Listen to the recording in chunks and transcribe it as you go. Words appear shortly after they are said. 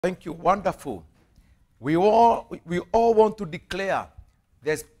Thank you. Wonderful. We all want to declare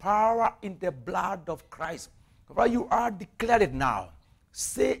there's power in the blood of Christ. Where you are, declare it now.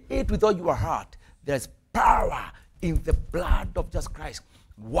 Say it with all your heart. There's power in the blood of Jesus Christ.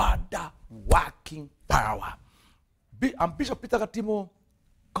 Wonder working power. I'm Bishop Peter Gatimu.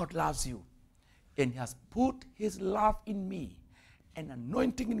 God loves you. And he has put his love in me and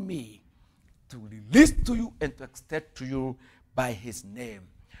anointing in me to release to you and to extend to you by his name.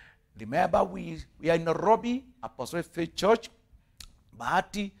 Remember, we are in Nairobi, Apostolic Faith Church.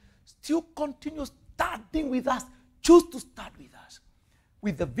 Bahati still continues starting with us. Choose to start with us.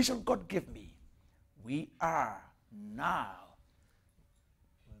 With the vision God gave me, we are now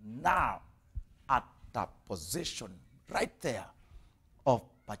at the position right there of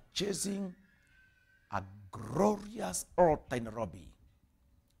purchasing a glorious altar in Nairobi.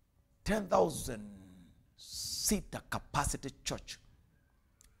 10,000 seater capacity church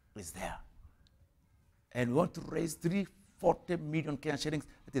is there. And we want to raise 340 million Kenyan shillings.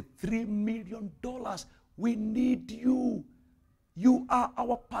 That is $3 million. We need you. You are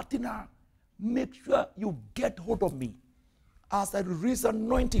our partner. Make sure you get hold of me. As I release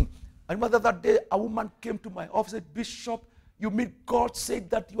anointing. I remember that day a woman came to my office and said, Bishop, you mean God said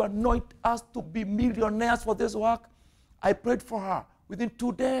that you anoint us to be millionaires for this work? I prayed for her. Within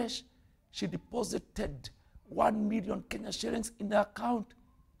 2 days, she deposited 1 million Kenyan shillings in the account.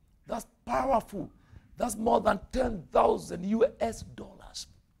 That's powerful. That's more than 10,000 US dollars.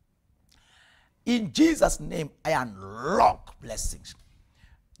 In Jesus' name, I unlock blessings.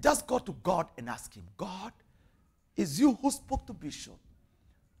 Just go to God and ask him, God, is you who spoke to Bishop?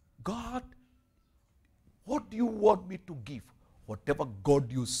 God, what do you want me to give? Whatever God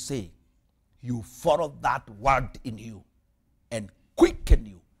you say, you follow that word in you and quicken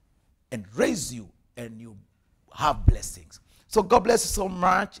you and raise you and you have blessings. So God bless you so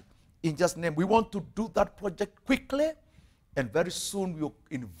much. In Jesus' name, we want to do that project quickly, and very soon we'll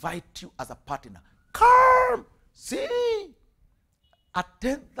invite you as a partner. Come, see, a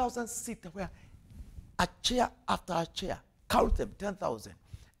 10,000 seater where a chair after a chair, count them, 10,000,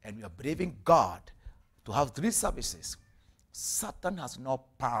 and we are believing God to have 3 services. Satan has no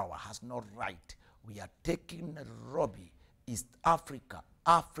power, has no right. We are taking Nairobi, East Africa,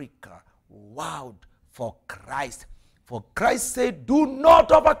 world for Christ. For Christ said, do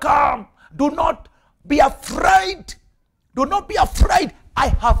not overcome. Do not be afraid. Do not be afraid. I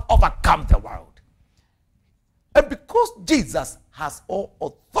have overcome the world. And because Jesus has all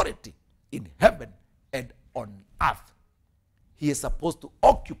authority in heaven and on earth, he is supposed to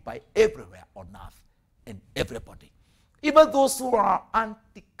occupy everywhere on earth and everybody. Even those who are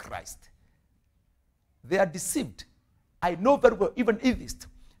antichrist, they are deceived. I know very well, even atheists,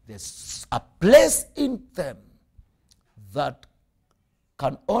 there's a place in them that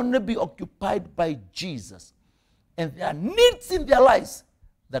can only be occupied by Jesus. And there are needs in their lives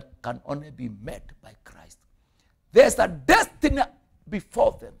that can only be met by Christ. There's a destiny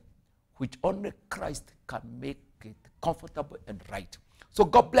before them which only Christ can make it comfortable and right. So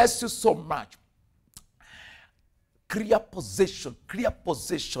God bless you so much. Clear possession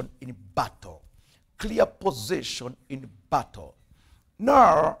in battle. Clear possession in battle.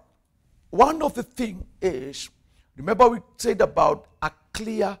 Now, one of the things is, remember we said about a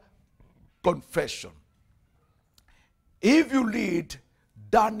clear confession. If you read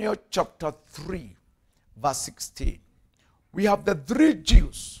Daniel chapter 3, verse 16, we have the 3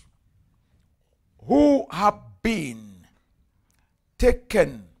 Jews who have been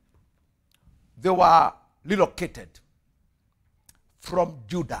taken. They were relocated from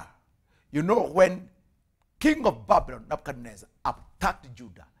Judah. You know, when King of Babylon, Nebuchadnezzar, attacked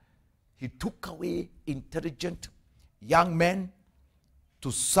Judah, he took away intelligent young men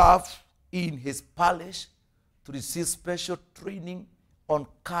to serve in his palace, to receive special training on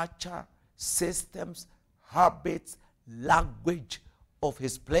culture, systems, habits, language of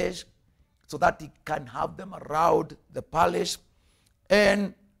his place, so that he can have them around the palace.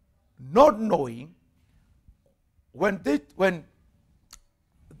 And not knowing, when they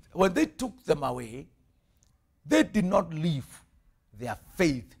took them away, they did not leave their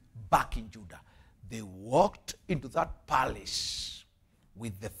faith back in Judah. They walked into that palace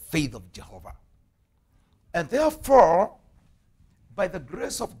with the faith of Jehovah. And therefore, by the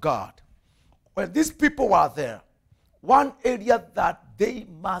grace of God, when these people were there, one area that they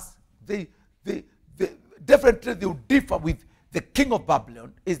definitely they will differ with the king of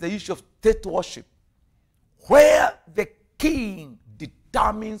Babylon is the issue of state worship, where the king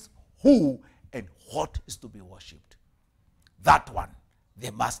determines who and what is to be worshipped. That one,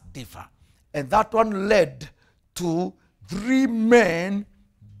 they must differ. And that one led to 3 men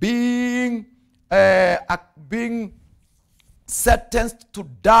being sentenced to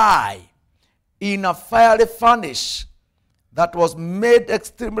die in a fiery furnace that was made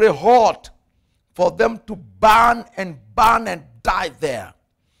extremely hot for them to burn and die there.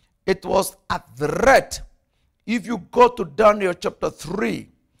 It was a threat. If you go to Daniel chapter 3,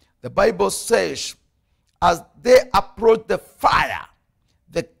 the Bible says, as they approached the fire,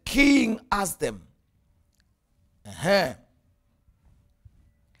 the king asked them,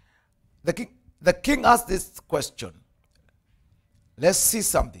 the king asked this question. Let's see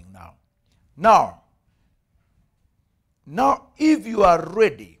something now. Now, if you are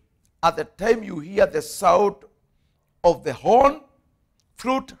ready, at the time you hear the sound of the horn,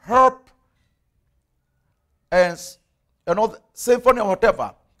 flute, harp, and the symphony or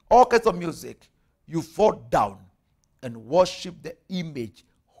whatever, all kinds of music, you fall down and worship the image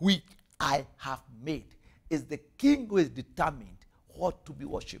which I have made. It's the king who is determined what to be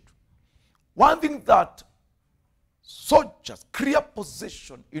worshipped. One thing that soldiers, clear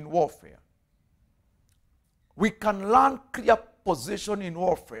position in warfare. We can learn clear position in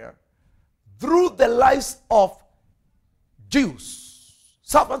warfare through the lives of Jews,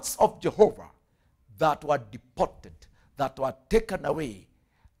 servants of Jehovah, that were deported, that were taken away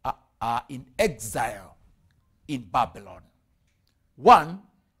in exile in Babylon. One,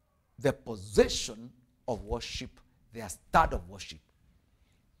 the possession of worship, their start of worship.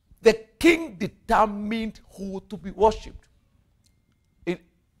 The king determined who to be worshipped.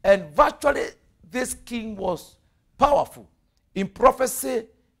 And virtually, this king was powerful. In prophecy,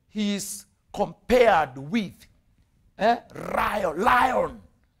 he is compared with lion.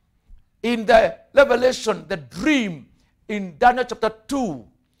 In the revelation, the dream, in Daniel chapter 2,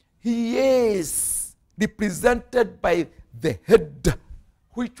 he is represented by the head,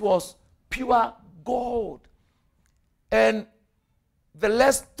 which was pure gold. And the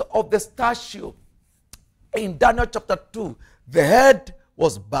rest of the statue in Daniel chapter 2, the head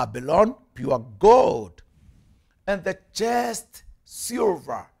was Babylon, pure gold. And the chest,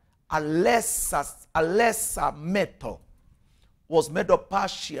 silver, a lesser metal, was made of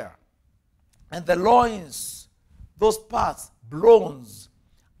Persia. And the loins, those parts, bronze,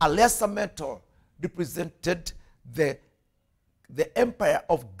 a lesser metal, represented the empire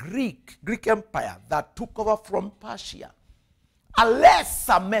of Greek Empire that took over from Persia. A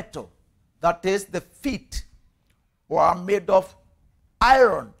lesser metal, that is the feet, were made of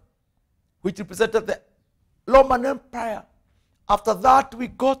iron, which represented the Roman Empire. After that, we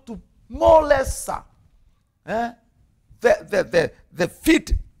go to more lesser. The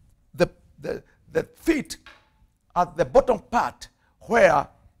feet, the feet at the bottom part, where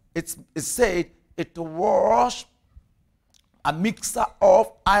it's said it was a mixture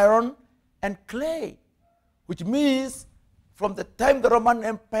of iron and clay, which means from the time the Roman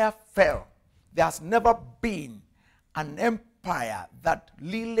Empire fell, there has never been an empire that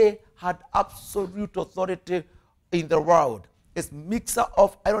really had absolute authority in the world. It's mixture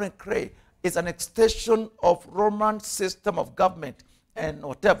of iron and clay. It's an extension of Roman system of government and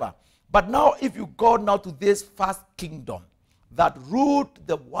whatever. But now if you go now to this first kingdom that ruled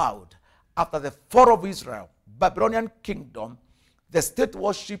the world after the fall of Israel, Babylonian kingdom, the state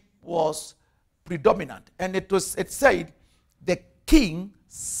worship was predominant. And it said the king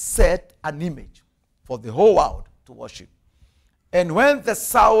set an image for the whole world to worship. And when the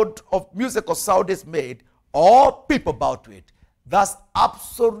sound of musical sound is made, all people bow to it. That's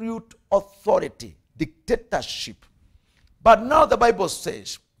absolute authority, dictatorship. But now the Bible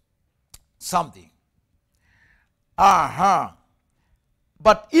says something. But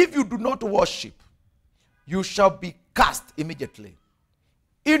if you do not worship, you shall be cast immediately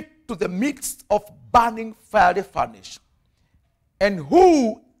into the midst of burning fiery furnace. And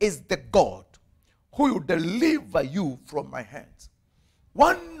who is the God who will deliver you from my hands?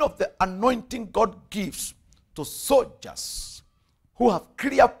 One of the anointing God gives to soldiers who have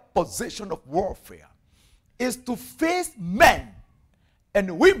clear possession of warfare is to face men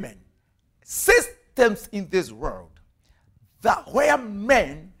and women, systems in this world, that where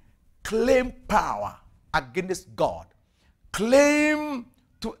men claim power against God, claim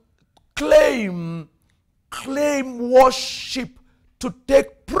worship to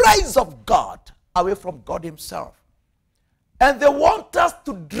take praise of God away from God himself. And they want us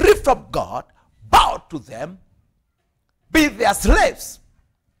to drift from God, bow to them, be their slaves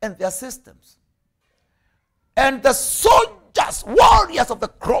and their systems. And the soldiers, warriors of the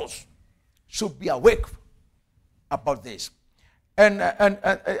cross, should be awake about this. And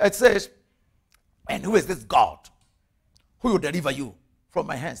it says, and who is this God who will deliver you from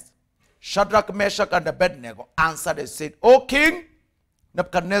my hands? Shadrach, Meshach, and Abednego answered and said, O king,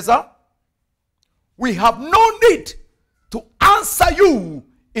 Nebuchadnezzar, we have no need to answer you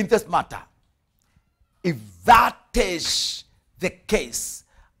in this matter. If that is the case,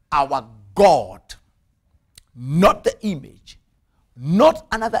 our God, not the image, not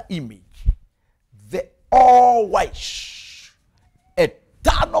another image, the all-wise,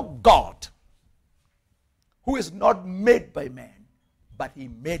 eternal God, who is not made by man, but he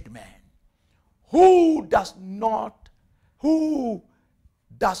made man, who does not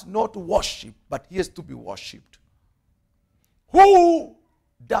worship, but he is to be worshipped, who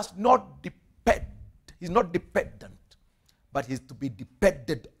does not depend, he's not dependent, but he's to be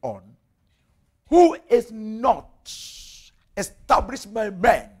depended on, who is not established by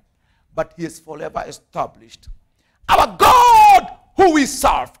man, but he is forever established. Our God, who we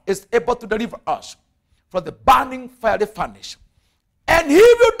serve, is able to deliver us from the burning fiery furnace, and he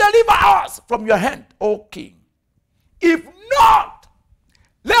will deliver us from your hand, O king. If not,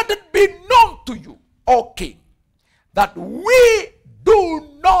 let it be known to you, O king, that we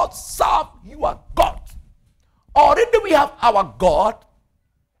do not serve your God. Already we have our God,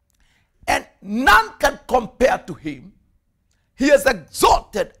 and none can compare to him. He is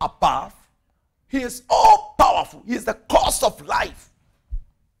exalted above. He is all powerful. He is the cause of life.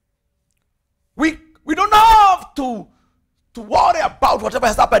 We don't have to worry about whatever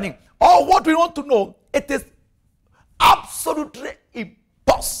is happening. Or what we want to know, it is absolutely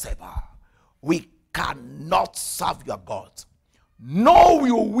impossible. We cannot serve your God. Nor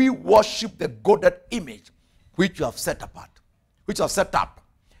will we worship the golden image which you have set apart, which you have set up.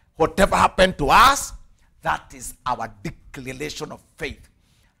 Whatever happened to us, that is our declaration of faith.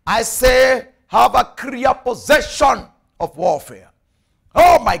 I say, have a clear possession of warfare.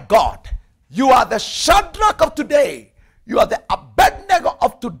 Oh my God, you are the Shadrach of today. You are the Abednego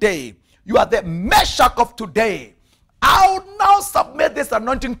of today. You are the Meshach of today. I will now submit this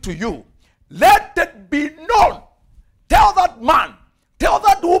anointing to you. Let it be known. Tell that man, tell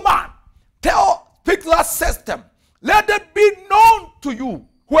that woman, speak to that system. Let it be known to you,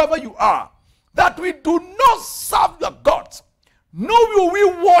 whoever you are, that we do not serve your gods. Nor will we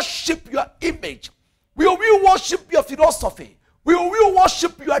worship your image. Will we worship your philosophy? Will we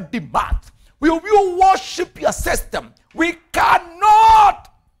worship your demand? Will we worship your system? We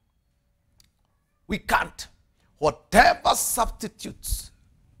cannot. We can't. Whatever substitutes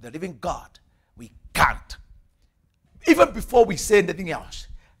the living God, we can't. Even before we say anything else,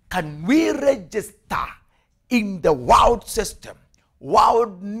 can we register in the world system,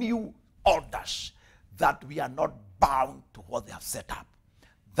 world new orders, that we are not bound to what they have set up?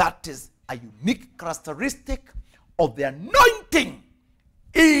 That is a unique characteristic of the anointing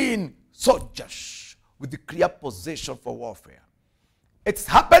in soldiers with the clear position for warfare. It's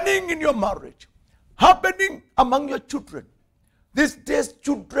happening in your marriage, happening among your children. These days,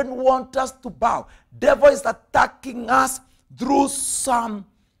 children want us to bow. Devil is attacking us through some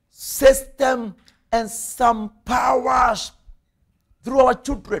system and some powers through our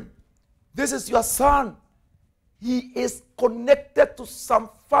children. This is your son. He is connected to some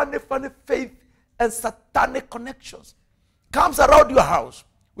funny faith and satanic connections. Comes around your house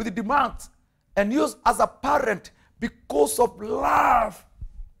with the demands, and you as a parent, because of love,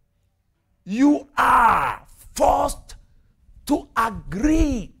 you are forced to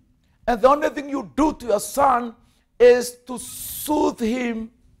agree. And the only thing you do to your son is to soothe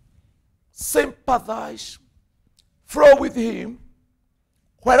him, sympathize, flow with him.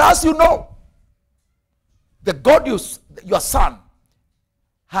 Whereas you know, the God your son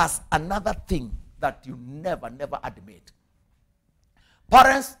has another thing that you never admit.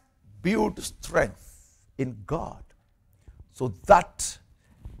 Parents, build strength in God so that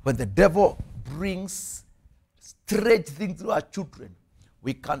when the devil brings strange things to our children,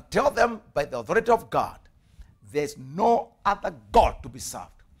 we can tell them by the authority of God, there's no other God to be served.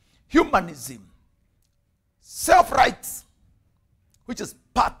 Humanism, self-rights, which is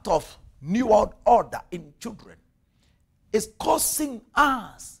part of New World Order in children, is causing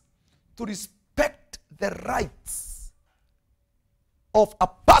us to respect the rights of a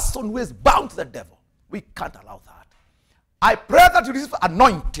person who is bound to the devil. We can't allow that. I pray that you receive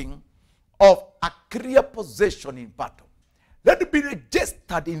anointing of a clear possession in battle. Let it be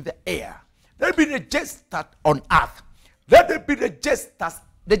registered in the air. Let it be registered on earth. Let it be registered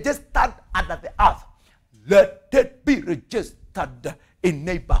under the earth. Let it be registered in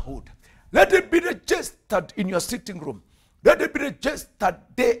neighborhood. Let it be registered in your sitting room. Let it be registered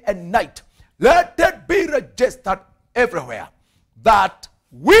day and night. Let it be registered everywhere, that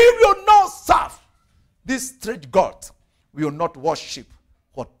we will not serve these strange gods. We will not worship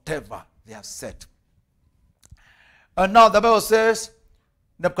whatever they have said. And now the Bible says,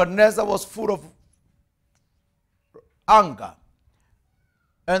 Nebuchadnezzar was full of anger,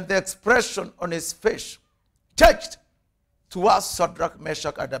 and the expression on his face changed towards Shadrach,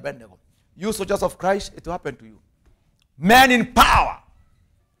 Meshach, and Abednego. You soldiers of Christ, it will happen to you. Men in power,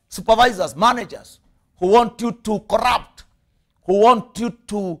 supervisors, managers, who want you to corrupt, who want you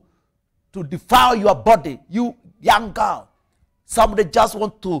to defile your body. You young girl, somebody just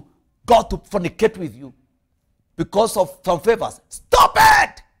want to go to fornicate with you because of some favors. Stop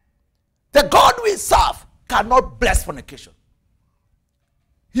it! The God we serve cannot bless fornication.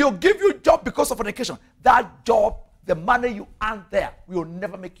 He'll give you a job because of fornication. That job, the money you earn there, will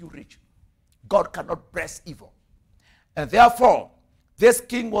never make you rich. God cannot bless evil. And therefore, this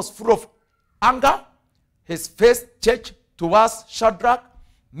king was full of anger. His face changed towards Shadrach,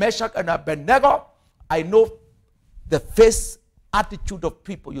 Meshach, and Abednego. I know the face attitude of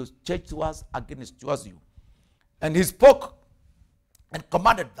people you change towards you. And he spoke and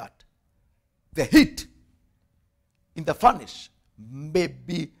commanded that the heat in the furnace may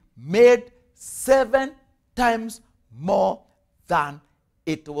be made 7 times more than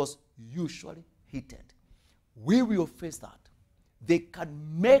it was usually heated. We will face that. They can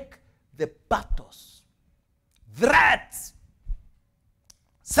make the battles, threats,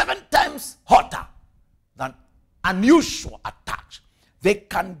 7 times hotter than unusual attacks. They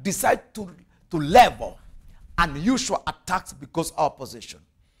can decide to level unusual attacks because of our position.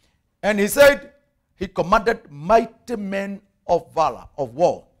 And he said, he commanded mighty men of valor, of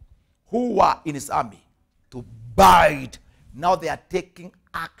war, who were in his army, to bide. Now they are taking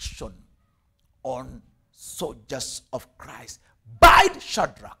action on soldiers of Christ. Bide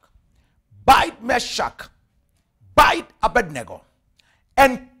Shadrach, bide Meshach, bide Abednego,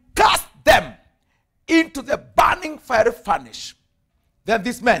 and cast them into the burning fiery furnace. Then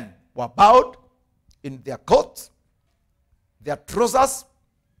these men were bowed in their coats, their trousers,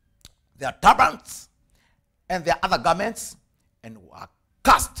 their turbans, and their other garments, and were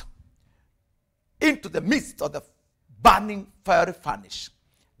cast into the midst of the burning fiery furnace.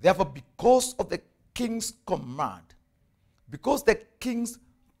 Therefore, because of the king's command, because the king's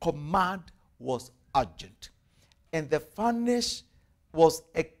command was urgent, and the furnace was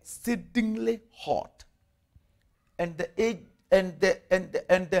exceedingly hot, and the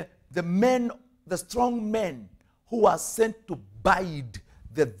men, the strong men who were sent to bide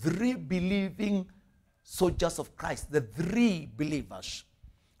the 3 believing soldiers of Christ, the 3 believers,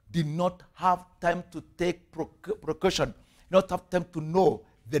 did not have time to take precaution, not have time to know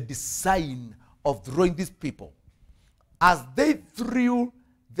the design of throwing these people. As they threw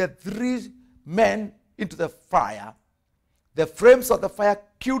the 3 men into the fire, the flames of the fire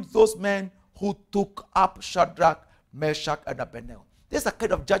killed those men who took up Shadrach, Meshach, and Abednego. This is a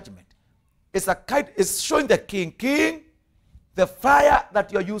kind of judgment. It's showing the king, the fire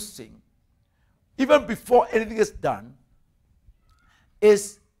that you're using, even before anything is done,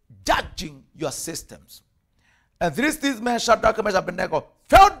 is judging your systems. And these men, Shadrach, Meshach, and Abednego,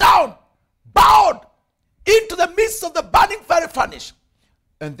 fell down, bowed into the midst of the burning fiery furnace.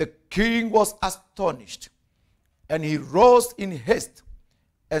 And the king was astonished. And he rose in haste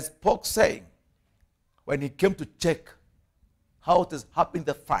and spoke, saying, when he came to check how it is happening in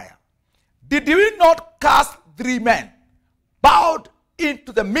the fire, did we not cast 3 men bowed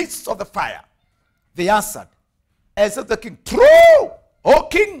into the midst of the fire? They answered, and said the king, true, O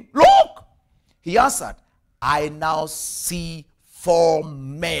king, look. He answered, I now see 4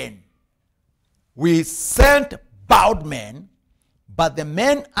 men. We sent bowed men, but the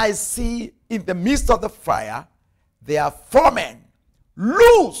men I see in the midst of the fire, they are 4 men,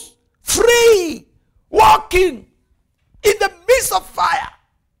 loose, free, walking in the midst of fire.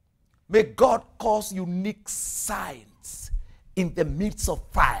 May God cause unique signs in the midst of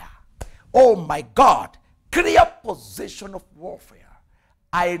fire. Oh my God, clear position of warfare.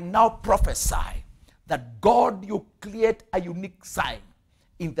 I now prophesy that God, you create a unique sign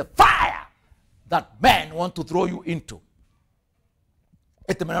in the fire that men want to throw you into.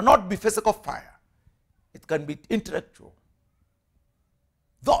 It may not be physical fire. It can be intellectual,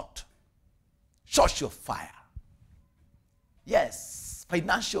 thought, social fire. Yes,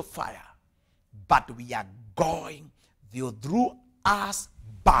 financial fire. But we are going. They drew us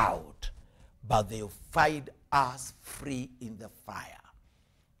bowed, but they find us free in the fire.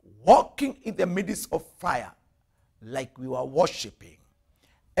 Walking in the midst of fire like we were worshiping.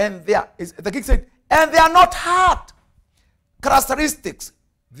 And the king said, and they are not hurt. Characteristics,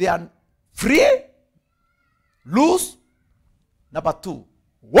 they are free, loose. Number 2,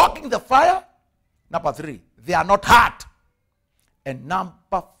 walking the fire. Number 3, they are not hurt. And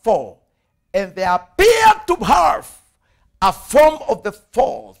number 4, and they appear to have a form of the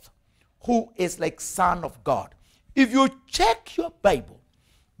fourth, who is like Son of God. If you check your Bible,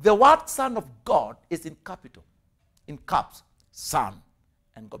 the word Son of God is in capital, in caps, Son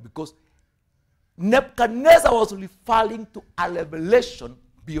and God, because Nebuchadnezzar was referring to a revelation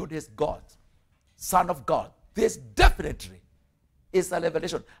beyond his God, Son of God. This definitely is a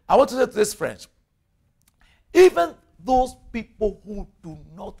revelation. I want to say to this, friends, even those people who do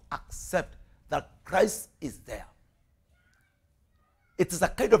not accept that Christ is there, it is a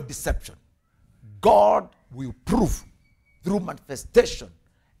kind of deception. God will prove through manifestation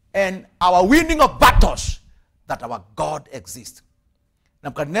and our winning of battles that our God exists.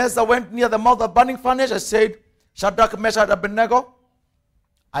 Nebuchadnezzar went near the mouth of burning furnace and said, Shadrach, Meshach, and Abednego,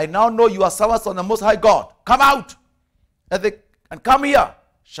 I now know you are servants of the Most High God. Come out and come here.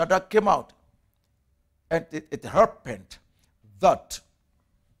 Shadrach came out. And it happened that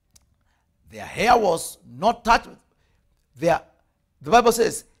their hair was not touched. The Bible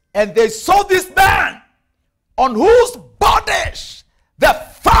says, and they saw this man on whose bodies the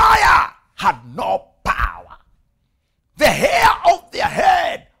fire had no power. The hair of their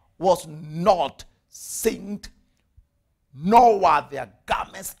head was not singed, nor were their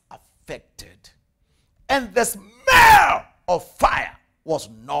garments affected. And the smell of fire was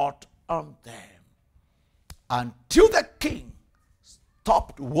not on them. Until the king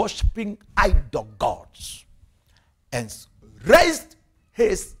stopped worshiping idol gods and raised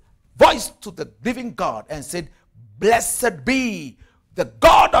his voice to the living God and said, Blessed be the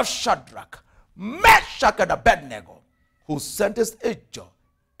God of Shadrach, Meshach, and Abednego, who sent his angel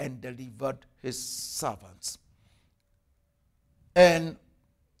and delivered his servants, and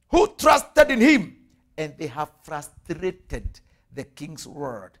who trusted in him, and they have frustrated the king's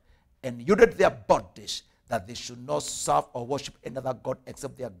word and yielded their bodies that they should not serve or worship another god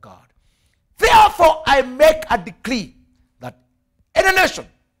except their God. Therefore, I make a decree that any nation,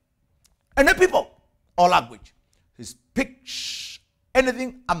 any people, or language who speaks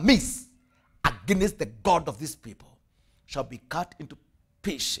anything amiss against the God of these people shall be cut into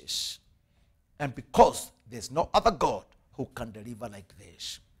pieces. And because there's no other God who can deliver like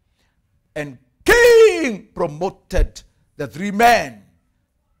this. And king promoted the three men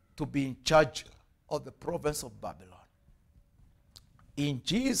to be in charge of the province of Babylon. In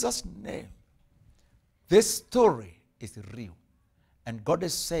Jesus' name, this story is real. And God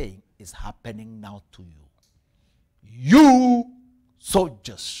is saying it's happening now to you. You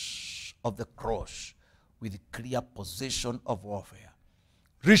soldiers of the cross with clear position of warfare.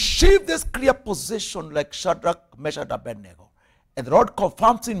 Receive this clear position like Shadrach, Meshach, and Abednego. And the Lord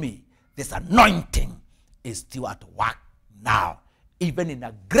confirms in me this anointing is still at work now, even in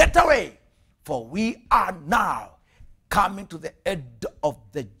a greater way. For we are now coming to the end of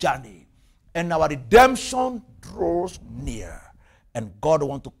the journey, and our redemption draws near. And God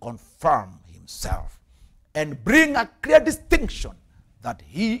wants to confirm himself and bring a clear distinction that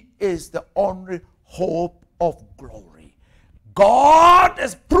he is the only hope of glory. God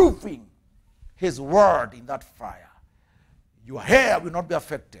is proving his word in that fire. Your hair will not be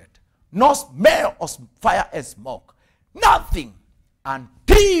affected. No smell of fire and smoke. Nothing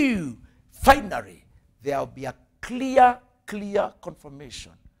until finally there will be a clear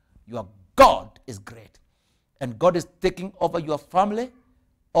confirmation. Your God is great. And God is taking over your family,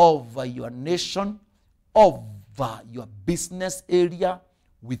 over your nation, over your business area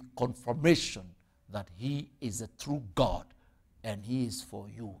with confirmation that he is a true God and he is for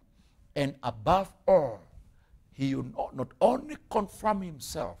you. And above all, he will not only confirm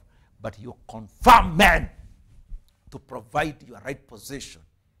himself, but he will confirm men to provide your right position,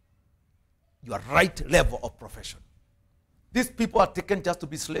 your right level of profession. These people are taken just to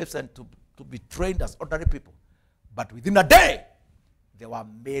be slaves and to be trained as ordinary people. But within a day, they were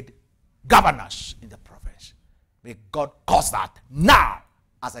made governors in the province. May God cause that. Now,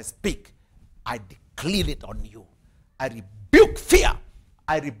 as I speak, I declare it on you. I rebuke fear.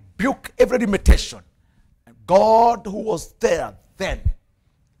 I rebuke every limitation. And God who was there then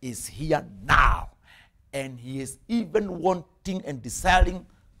is here now. And he is even wanting and desiring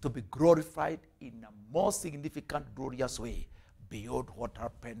to be glorified in a more significant, glorious way beyond what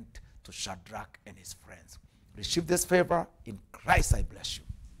happened to Shadrach and his friends. Receive this favor. In Christ I bless you.